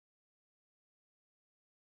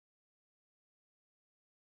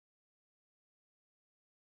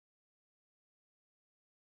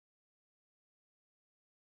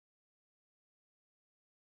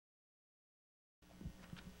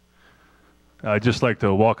I'd just like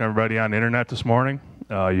to welcome everybody on the internet this morning.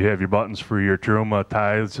 You have your buttons for your Teruma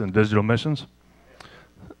tithes and digital missions.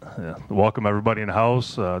 Welcome everybody in the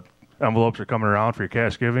house. Envelopes are coming around for your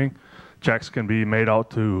cash giving. Checks can be made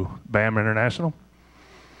out to BAM International.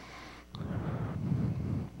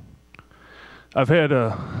 I've had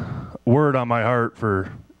a word on my heart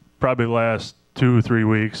for probably the last 2-3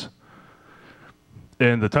 weeks.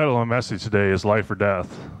 And the title of my message today is Life or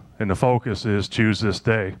Death. And the focus is choose this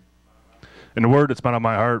day. And the word that's been on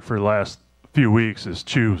my heart for the last few weeks is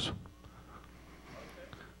choose.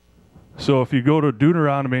 So if you go to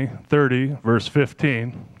Deuteronomy 30, verse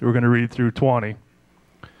 15, we're going to read through 20. It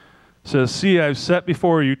says, "See, I've set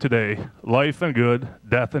before you today life and good,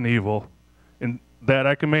 death and evil, and that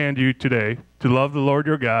I command you today to love the Lord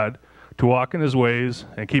your God, to walk in his ways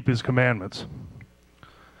and keep his commandments,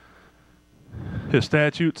 his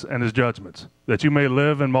statutes and his judgments, that you may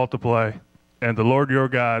live and multiply, and the Lord your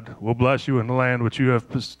God will bless you in the land which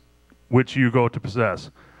you go to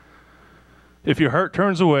possess. If your heart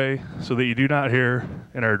turns away so that you do not hear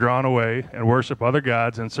and are drawn away and worship other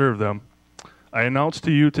gods and serve them, I announce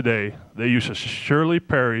to you today that you shall surely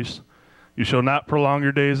perish. You shall not prolong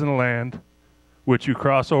your days in the land which you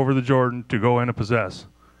cross over the Jordan to go in and possess.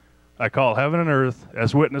 I call heaven and earth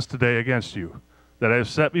as witness today against you, that I have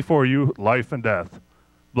set before you life and death,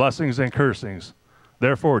 blessings and cursings.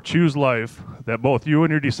 Therefore choose life, that both you and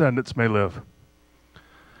your descendants may live,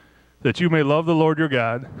 that you may love the Lord your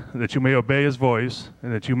God, that you may obey his voice,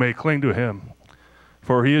 and that you may cling to him.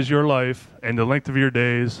 For he is your life and the length of your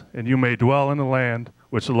days, and you may dwell in the land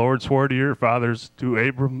which the Lord swore to your fathers, to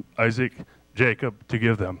Abram, Isaac, Jacob, to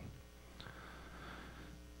give them."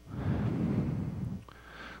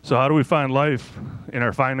 So how do we find life in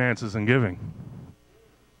our finances and giving?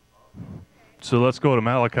 So let's go to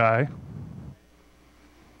Malachi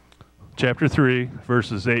chapter 3,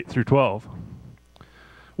 verses 8 through 12.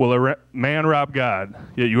 "Will a man rob God?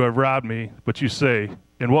 Yet you have robbed me. But you say,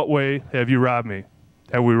 in what way have you robbed me?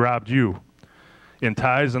 Have we robbed you? In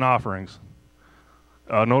tithes and offerings."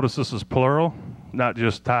 Notice this is plural, not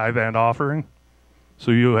just tithe and offering.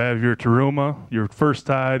 So you have your teruma, your first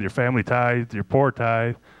tithe, your family tithe, your poor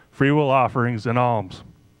tithe, free will offerings, and alms.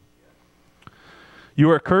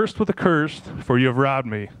 "You are cursed with a curse, for you have robbed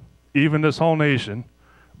me, even this whole nation.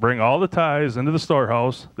 Bring all the tithes into the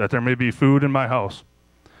storehouse, that there may be food in my house.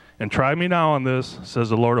 And try me now on this, says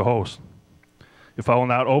the Lord of hosts, if I will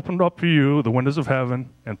not open up for you the windows of heaven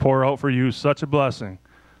and pour out for you such a blessing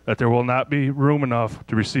that there will not be room enough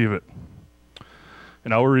to receive it.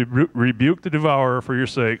 And I will rebuke the devourer for your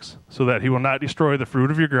sakes, so that he will not destroy the fruit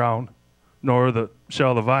of your ground, nor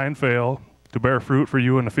shall the vine fail to bear fruit for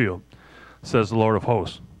you in the field, says the Lord of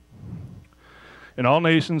hosts. And all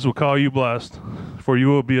nations will call you blessed, for you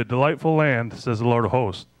will be a delightful land, says the Lord of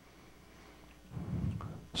hosts."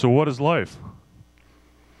 So what is life?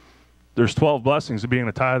 There's 12 blessings of being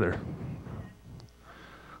a tither.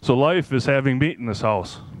 So life is having meat in this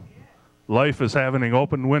house. Life is having an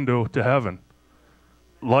open window to heaven.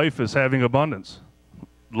 Life is having abundance.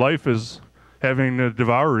 Life is having the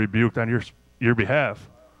devourer rebuked on your behalf.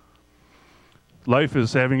 Life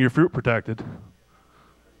is having your fruit protected.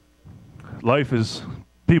 Life is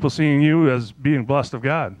people seeing you as being blessed of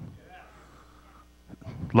God.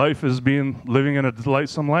 Life is living in a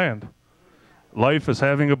delightsome land. Life is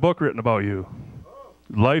having a book written about you.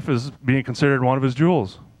 Life is being considered one of his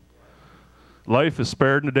jewels. Life is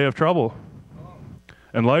spared in the day of trouble.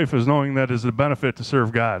 And life is knowing that it is a benefit to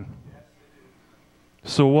serve God.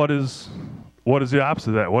 So what is the opposite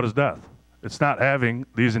of that? What is death? It's not having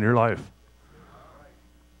these in your life.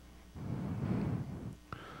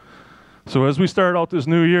 So as we start out this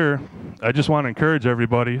new year, I just want to encourage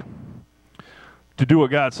everybody to do what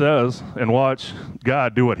God says and watch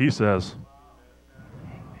God do what he says.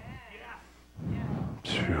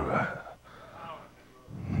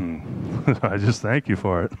 I just thank you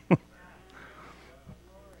for it.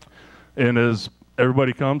 And as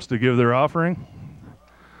everybody comes to give their offering,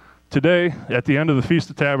 today, at the end of the Feast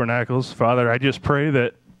of Tabernacles, Father, I just pray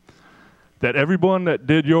that everyone that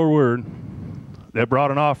did your word, that brought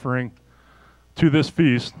an offering to this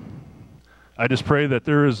feast, I just pray that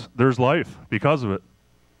there's life because of it.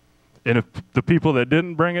 And if the people that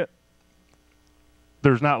didn't bring it,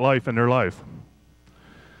 there's not life in their life.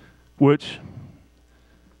 Which,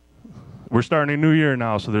 we're starting a new year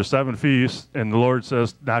now, so there's 7 feasts, and the Lord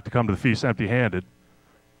says not to come to the feast empty-handed.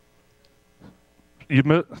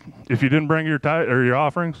 If you didn't bring your tithe or your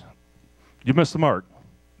offerings, you missed the mark.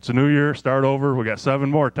 It's a new year, start over. We got 7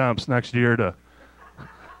 more attempts next year to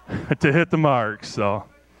hit the mark. So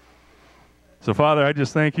Father, I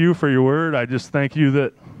just thank you for your word. I just thank you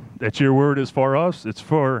that that your word is for us. It's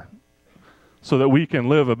for so that we can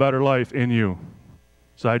live a better life in you.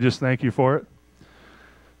 So I just thank you for it.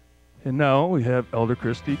 And now we have Elder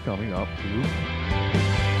Christie coming up to